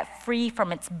be set free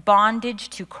from its bondage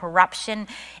to corruption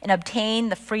and obtain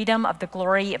the freedom of the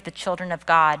glory of the children of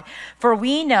God. For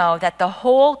we know that the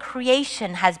whole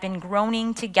creation has been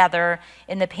groaning together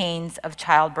in the pains of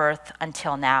childbirth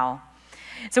until now."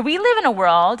 So we live in a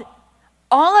world,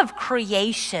 all of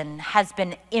creation has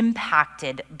been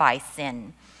impacted by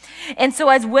sin. And so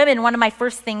as women, one of my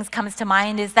first things comes to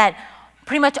mind is that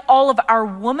pretty much all of our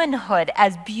womanhood,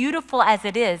 as beautiful as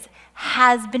it is,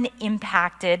 has been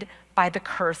impacted by the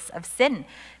curse of sin.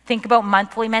 Think about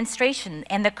monthly menstruation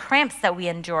and the cramps that we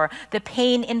endure, the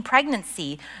pain in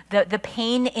pregnancy, the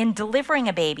pain in delivering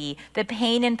a baby, the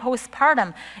pain in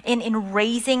postpartum, in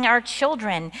raising our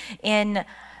children, in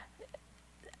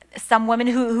some women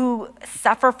who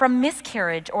suffer from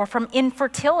miscarriage or from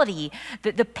infertility,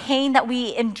 the pain that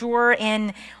we endure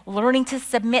in learning to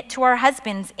submit to our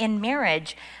husbands in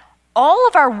marriage. All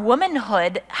of our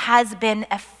womanhood has been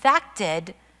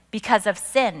affected because of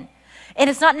sin. And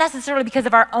it's not necessarily because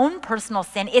of our own personal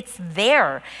sin, it's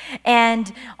there.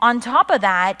 And on top of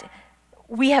that,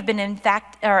 we have been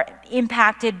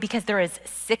impacted because there is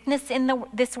sickness in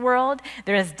this world,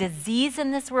 there is disease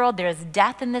in this world, there is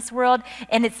death in this world,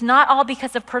 and it's not all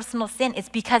because of personal sin, it's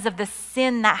because of the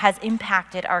sin that has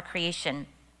impacted our creation.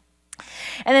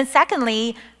 And then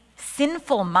secondly,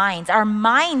 sinful minds. Our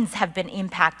minds have been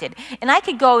impacted. And I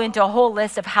could go into a whole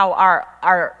list of how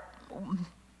our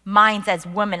minds as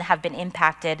women have been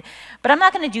impacted, but I'm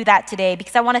not going to do that today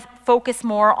because I want to focus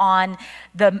more on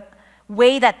the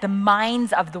way that the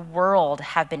minds of the world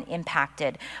have been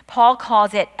impacted. Paul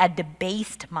calls it a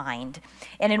debased mind.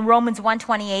 And in Romans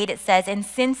 1:28 it says, "And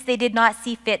since they did not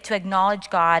see fit to acknowledge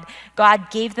God, God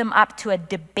gave them up to a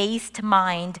debased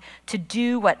mind to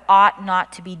do what ought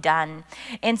not to be done."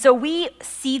 And so we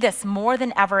see this more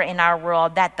than ever in our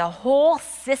world, that the whole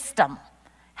system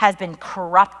has been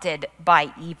corrupted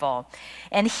by evil.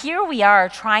 And here we are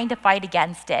trying to fight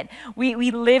against it. We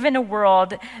live in a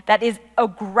world that is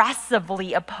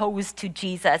aggressively opposed to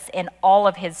Jesus and all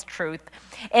of his truth.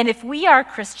 And if we are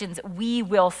Christians, we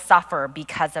will suffer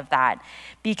because of that,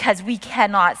 because we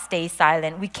cannot stay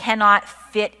silent. We cannot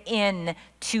fit in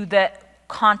to the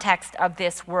context of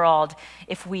this world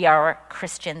if we are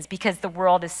Christians, because the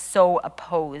world is so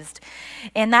opposed.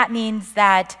 And that means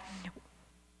that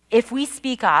if we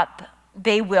speak up,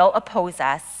 they will oppose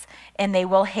us, and they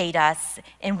will hate us,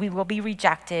 and we will be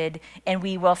rejected, and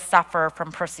we will suffer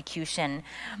from persecution.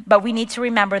 But we need to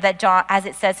remember that, as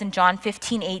it says in John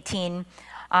 15:18,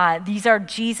 these are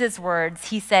Jesus' words.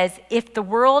 He says, "If the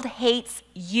world hates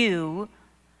you,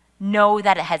 know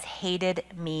that it has hated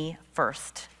me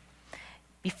first,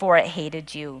 before it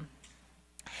hated you."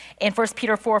 In 1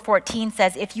 Peter 4:14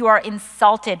 says, "If you are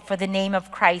insulted for the name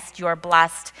of Christ, you are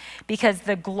blessed, because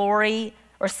the glory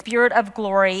or spirit of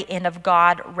glory and of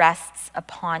God rests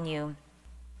upon you."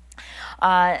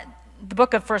 The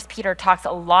book of 1 Peter talks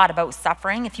a lot about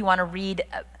suffering. If you want to read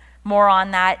more on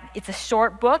that, it's a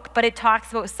short book, but it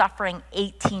talks about suffering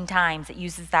 18 times. It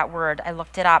uses that word. I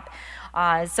looked it up.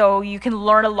 So you can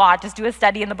learn a lot. Just do a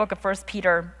study in the book of 1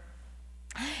 Peter.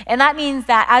 And that means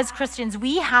that as Christians,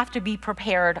 we have to be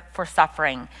prepared for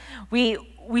suffering. We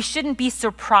we shouldn't be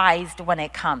surprised when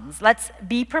it comes. Let's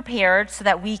be prepared so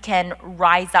that we can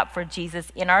rise up for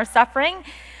Jesus in our suffering.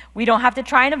 We don't have to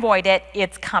try and avoid it.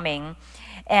 It's coming.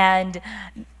 And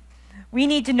we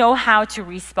need to know how to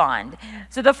respond.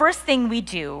 So the first thing we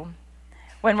do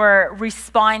when we're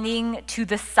responding to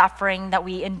the suffering that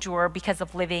we endure because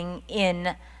of living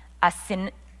in a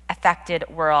sin-affected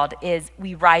world is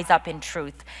we rise up in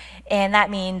truth. And that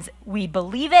means we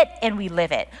believe it and we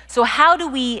live it. So how do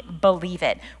we believe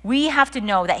it? We have to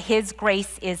know that his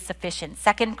grace is sufficient.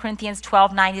 2 Corinthians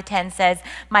 12, 9-10 says,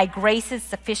 "My grace is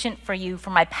sufficient for you, for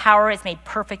my power is made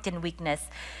perfect in weakness.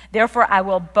 Therefore, I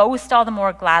will boast all the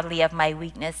more gladly of my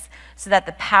weakness, so that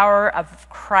the power of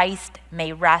Christ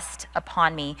may rest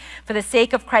upon me. For the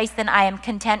sake of Christ, then, I am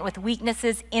content with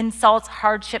weaknesses, insults,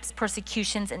 hardships,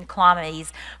 persecutions, and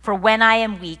calamities. For when I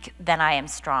am weak, then I am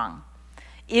strong."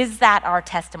 Is that our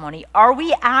testimony? Are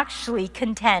we actually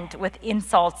content with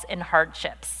insults and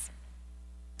hardships?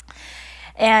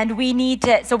 And we need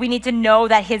to know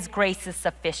that his grace is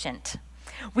sufficient.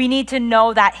 We need to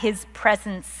know that his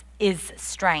presence is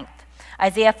strength.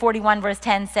 Isaiah 41 verse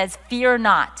 10 says, "Fear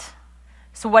not."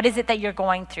 So what is it that you're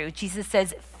going through? Jesus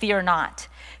says, "Fear not.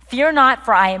 Fear not,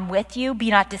 for I am with you.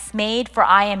 Be not dismayed, for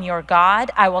I am your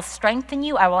God. I will strengthen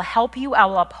you. I will help you. I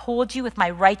will uphold you with my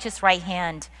righteous right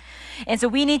hand." And so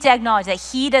we need to acknowledge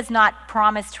that he does not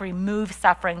promise to remove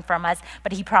suffering from us,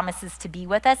 but he promises to be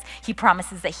with us. He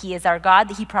promises that he is our God,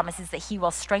 that he promises that he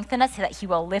will strengthen us, that he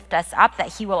will lift us up,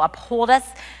 that he will uphold us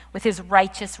with his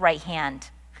righteous right hand.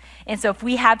 And so if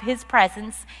we have his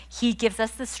presence, he gives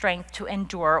us the strength to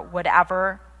endure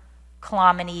whatever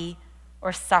calamity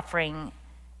or suffering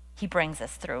he brings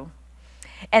us through.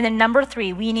 And then number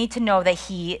 3, we need to know that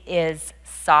he is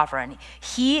sovereign.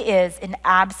 He is in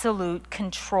absolute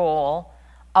control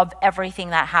of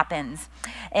everything that happens.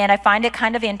 And I find it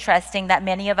kind of interesting that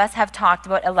many of us have talked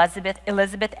about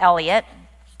Elizabeth Elliot.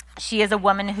 She is a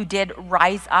woman who did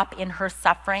rise up in her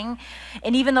suffering.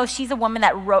 And even though she's a woman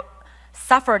that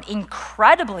suffered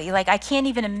incredibly, like I can't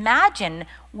even imagine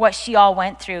what she all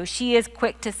went through, she is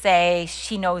quick to say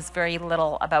she knows very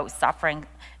little about suffering.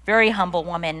 Very humble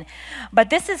woman. But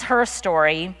this is her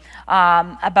story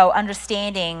about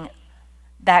understanding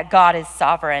that God is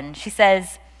sovereign. She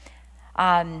says,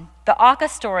 the Aka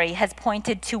story has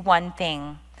pointed to one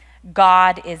thing: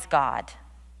 God is God.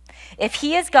 If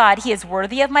he is God, he is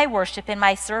worthy of my worship and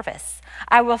my service.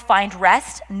 I will find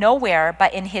rest nowhere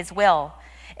but in his will.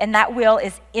 And that will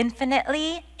is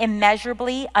infinitely,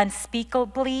 immeasurably,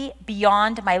 unspeakably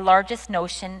beyond my largest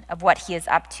notion of what he is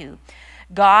up to.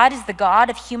 God is the God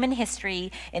of human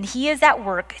history, and he is at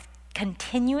work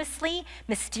continuously,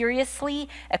 mysteriously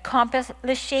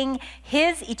accomplishing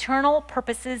his eternal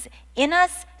purposes in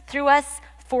us, through us,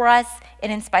 for us,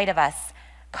 and in spite of us.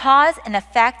 Cause and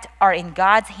effect are in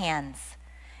God's hands.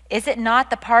 Is it not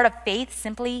the part of faith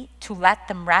simply to let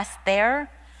them rest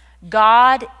there?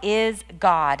 God is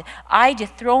God. I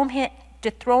dethrone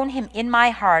him in my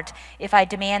heart if I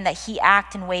demand that he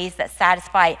act in ways that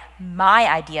satisfy my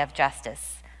idea of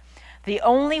justice. The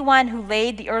only one who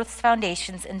laid the earth's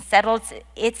foundations and settled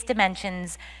its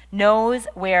dimensions knows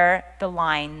where the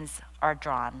lines are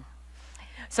drawn.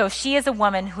 So she is a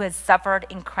woman who has suffered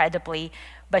incredibly,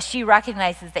 but she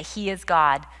recognizes that he is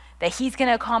God, that he's going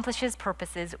to accomplish his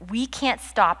purposes. We can't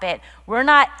stop it. We're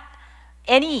not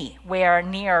anywhere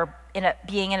near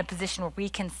being in a position where we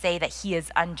can say that he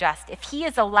is unjust. If he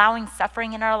is allowing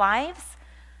suffering in our lives,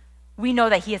 we know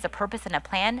that he has a purpose and a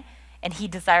plan, and he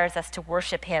desires us to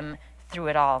worship him through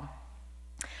it all.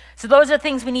 So those are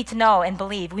things we need to know and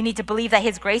believe. We need to believe that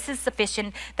his grace is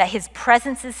sufficient, that his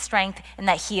presence is strength, and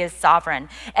that he is sovereign.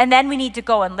 And then we need to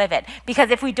go and live it. Because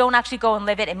if we don't actually go and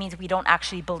live it, it means we don't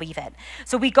actually believe it.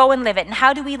 So we go and live it. And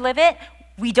how do we live it?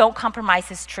 We don't compromise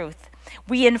his truth.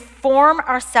 We inform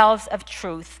ourselves of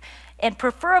truth, and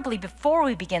preferably before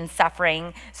we begin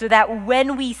suffering, so that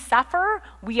when we suffer,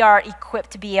 we are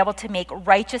equipped to be able to make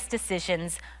righteous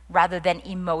decisions rather than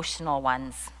emotional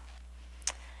ones.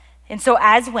 And so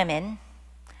as women,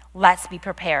 let's be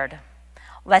prepared.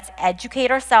 Let's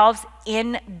educate ourselves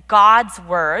in God's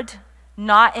word,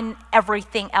 not in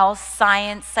everything else,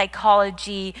 science,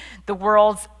 psychology, the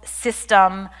world's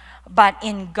system, but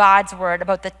in God's word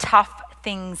about the tough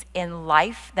things in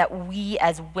life that we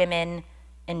as women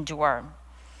endure.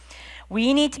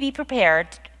 We need to be prepared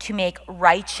to make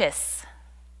righteous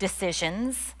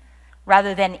decisions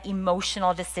rather than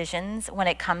emotional decisions when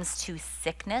it comes to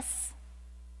sickness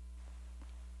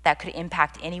that could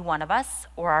impact any one of us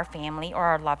or our family or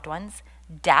our loved ones,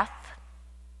 death,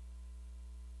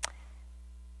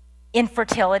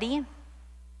 infertility,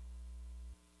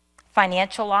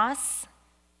 financial loss,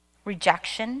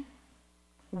 rejection,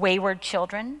 wayward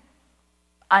children,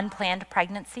 unplanned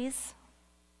pregnancies,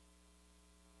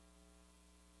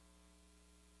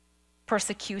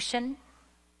 persecution.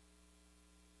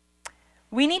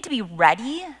 We need to be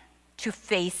ready to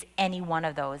face any one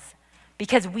of those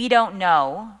because we don't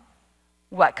know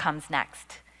what comes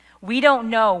next. We don't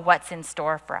know what's in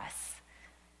store for us.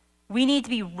 We need to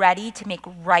be ready to make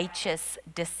righteous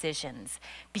decisions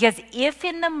because if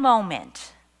in the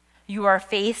moment you are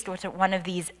faced with one of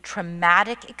these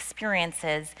traumatic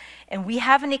experiences and we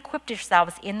haven't equipped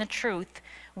ourselves in the truth,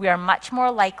 we are much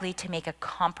more likely to make a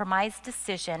compromised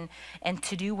decision and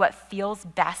to do what feels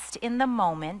best in the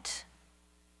moment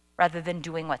rather than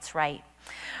doing what's right.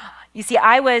 You see,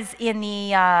 I was in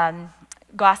the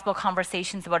Gospel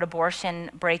Conversations About Abortion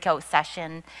breakout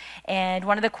session, and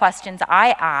one of the questions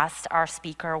I asked our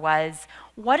speaker was,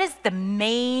 what is the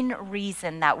main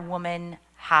reason that women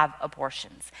have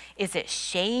abortions? Is it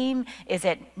shame? Is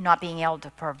it not being able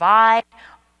to provide?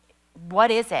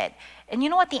 What is it? And you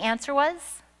know what the answer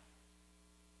was?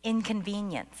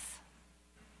 Inconvenience.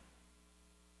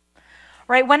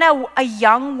 Right? When a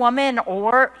young woman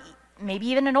or maybe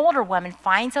even an older woman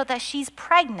finds out that she's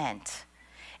pregnant,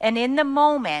 and in the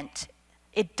moment,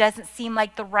 it doesn't seem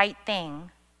like the right thing,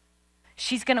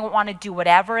 she's going to want to do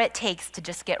whatever it takes to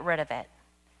just get rid of it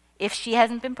if she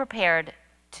hasn't been prepared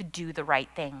to do the right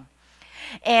thing.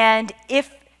 And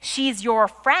if she's your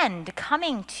friend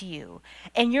coming to you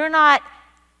and you're not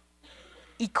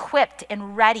equipped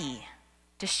and ready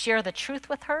to share the truth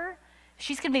with her,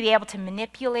 she's going to be able to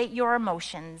manipulate your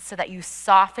emotions so that you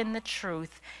soften the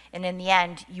truth, and in the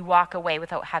end, you walk away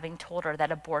without having told her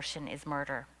that abortion is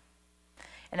murder,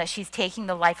 and that she's taking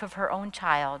the life of her own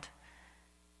child,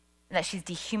 and that she's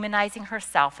dehumanizing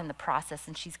herself in the process,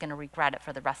 and she's going to regret it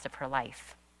for the rest of her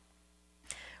life.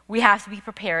 We have to be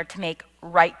prepared to make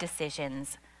right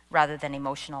decisions rather than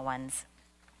emotional ones.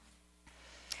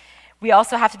 We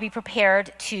also have to be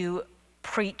prepared to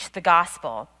preach the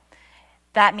gospel.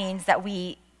 That means that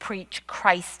we preach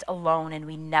Christ alone and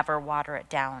we never water it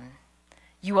down.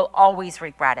 You will always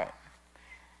regret it.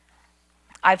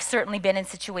 I've certainly been in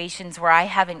situations where I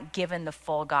haven't given the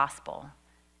full gospel.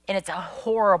 And it's a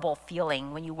horrible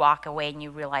feeling when you walk away and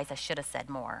you realize I should have said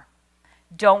more.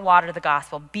 Don't water the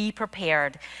gospel. Be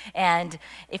prepared. And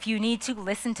if you need to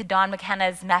listen to Don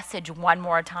McKenna's message one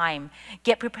more time,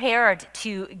 get prepared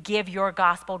to give your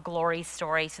gospel glory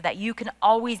story so that you can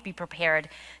always be prepared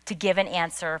to give an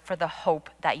answer for the hope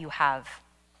that you have.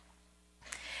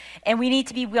 And we need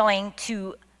to be willing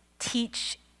to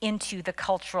teach into the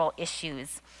cultural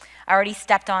issues. I already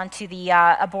stepped onto the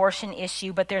abortion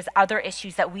issue, but there's other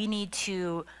issues that we need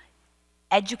to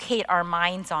educate our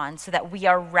minds on so that we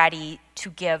are ready to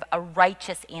give a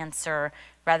righteous answer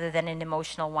rather than an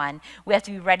emotional one. We have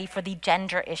to be ready for the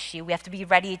gender issue. We have to be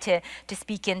ready to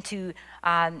speak into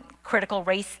critical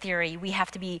race theory. We have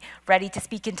to be ready to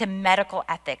speak into medical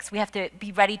ethics. We have to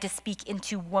be ready to speak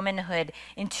into womanhood,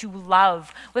 into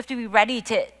love. We have to be ready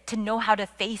to know how to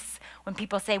face when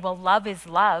people say, well, love is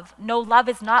love. No, love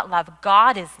is not love.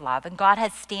 God is love, and God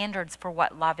has standards for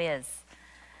what love is.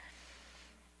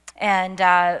 And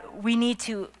we need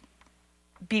to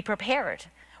be prepared.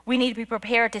 We need to be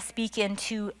prepared to speak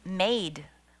into maid,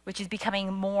 which is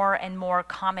becoming more and more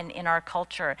common in our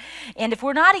culture. And if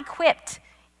we're not equipped,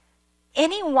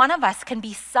 any one of us can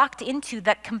be sucked into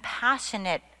that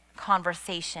compassionate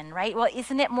conversation, right? Well,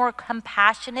 isn't it more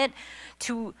compassionate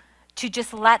to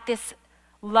just let this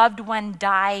loved one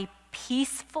die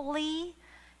peacefully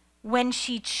when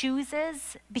she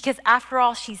chooses? Because after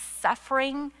all, she's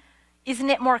suffering. Isn't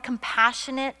it more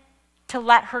compassionate to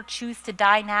let her choose to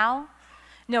die now?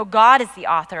 No, God is the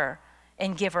author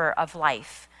and giver of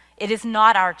life. It is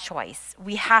not our choice.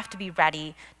 We have to be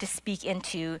ready to speak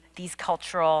into these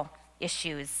cultural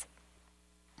issues.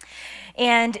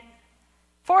 And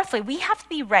fourthly, we have to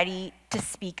be ready to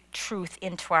speak truth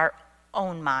into our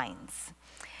own minds.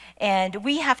 And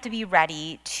we have to be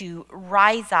ready to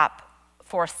rise up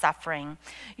for suffering.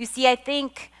 You see, I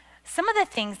think some of the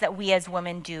things that we as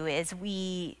women do is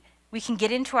we can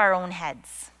get into our own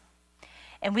heads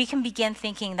and we can begin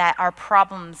thinking that our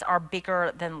problems are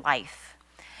bigger than life.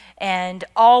 And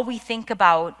all we think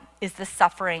about is the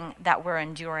suffering that we're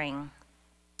enduring.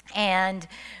 And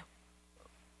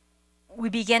we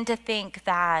begin to think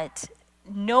that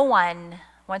no one,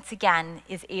 once again,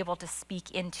 is able to speak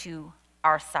into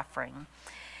our suffering.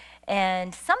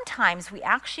 And sometimes we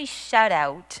actually shut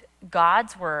out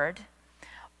God's word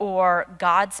or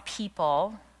God's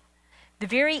people, the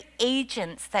very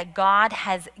agents that God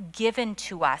has given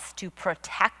to us to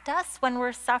protect us when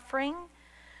we're suffering,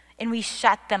 and we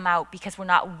shut them out because we're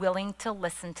not willing to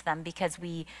listen to them, because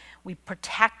we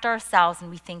protect ourselves and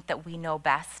we think that we know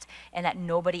best and that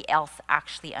nobody else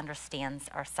actually understands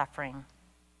our suffering.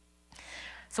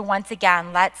 So once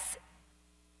again, let's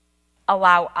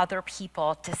allow other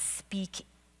people to speak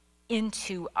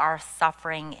into our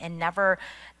suffering and never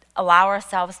allow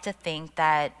ourselves to think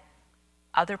that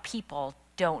other people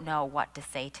don't know what to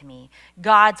say to me.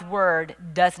 God's word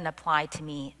doesn't apply to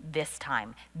me this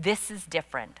time. This is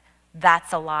different.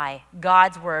 That's a lie.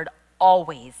 God's word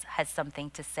always has something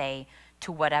to say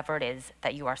to whatever it is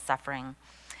that you are suffering.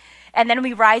 And then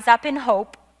we rise up in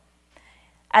hope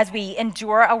as we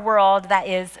endure a world that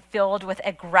is filled with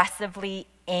aggressively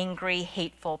angry,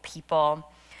 hateful people,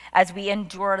 as we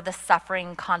endure the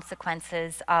suffering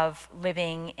consequences of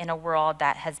living in a world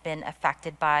that has been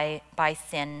affected by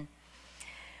sin.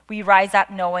 We rise up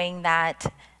knowing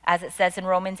that, as it says in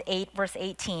Romans 8, verse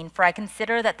 18, "For I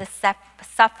consider that the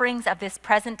sufferings of this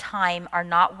present time are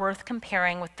not worth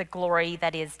comparing with the glory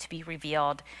that is to be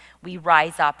revealed." We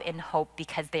rise up in hope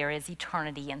because there is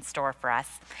eternity in store for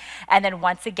us. And then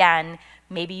once again,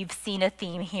 maybe you've seen a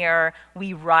theme here,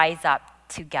 we rise up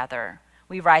together.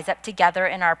 We rise up together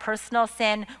in our personal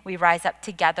sin. We rise up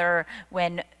together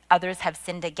when others have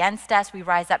sinned against us. We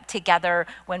rise up together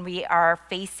when we are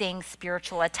facing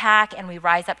spiritual attack, and we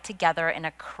rise up together in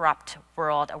a corrupt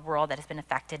world, a world that has been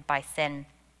affected by sin.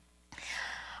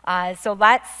 So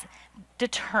let's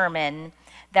determine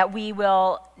that we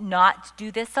will not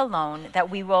do this alone, that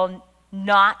we will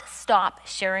not stop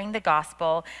sharing the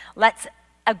gospel. Let's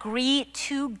agree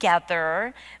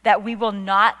together that we will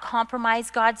not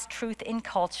compromise God's truth in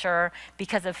culture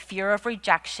because of fear of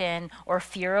rejection or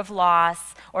fear of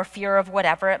loss or fear of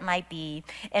whatever it might be.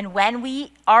 And when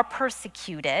we are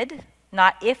persecuted,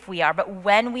 not if we are, but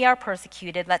when we are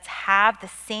persecuted, let's have the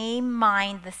same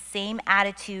mind, the same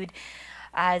attitude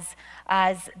as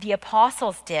the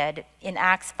apostles did in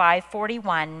Acts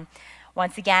 5:41.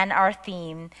 Once again, our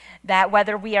theme, that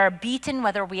whether we are beaten,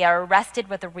 whether we are arrested,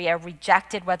 whether we are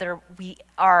rejected, whether we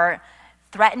are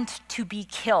threatened to be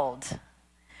killed,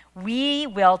 we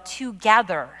will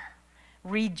together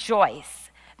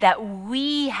rejoice that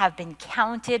we have been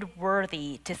counted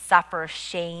worthy to suffer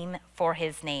shame for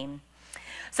his name.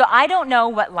 So I don't know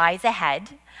what lies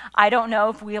ahead. I don't know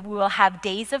if we will have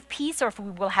days of peace or if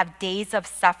we will have days of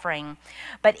suffering.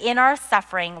 But in our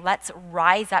suffering, let's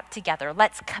rise up together.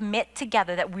 Let's commit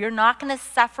together that we're not going to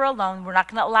suffer alone. We're not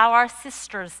going to allow our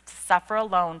sisters to suffer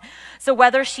alone. So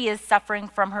whether she is suffering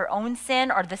from her own sin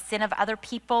or the sin of other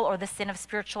people or the sin of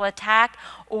spiritual attack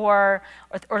or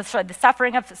the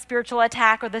suffering of spiritual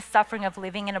attack or the suffering of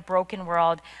living in a broken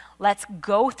world, let's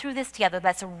go through this together.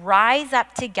 Let's rise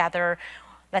up together.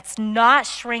 Let's not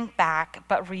shrink back,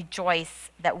 but rejoice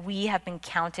that we have been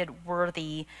counted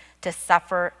worthy to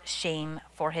suffer shame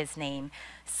for his name.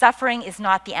 Suffering is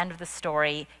not the end of the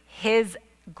story. His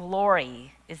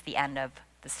glory is the end of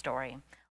the story.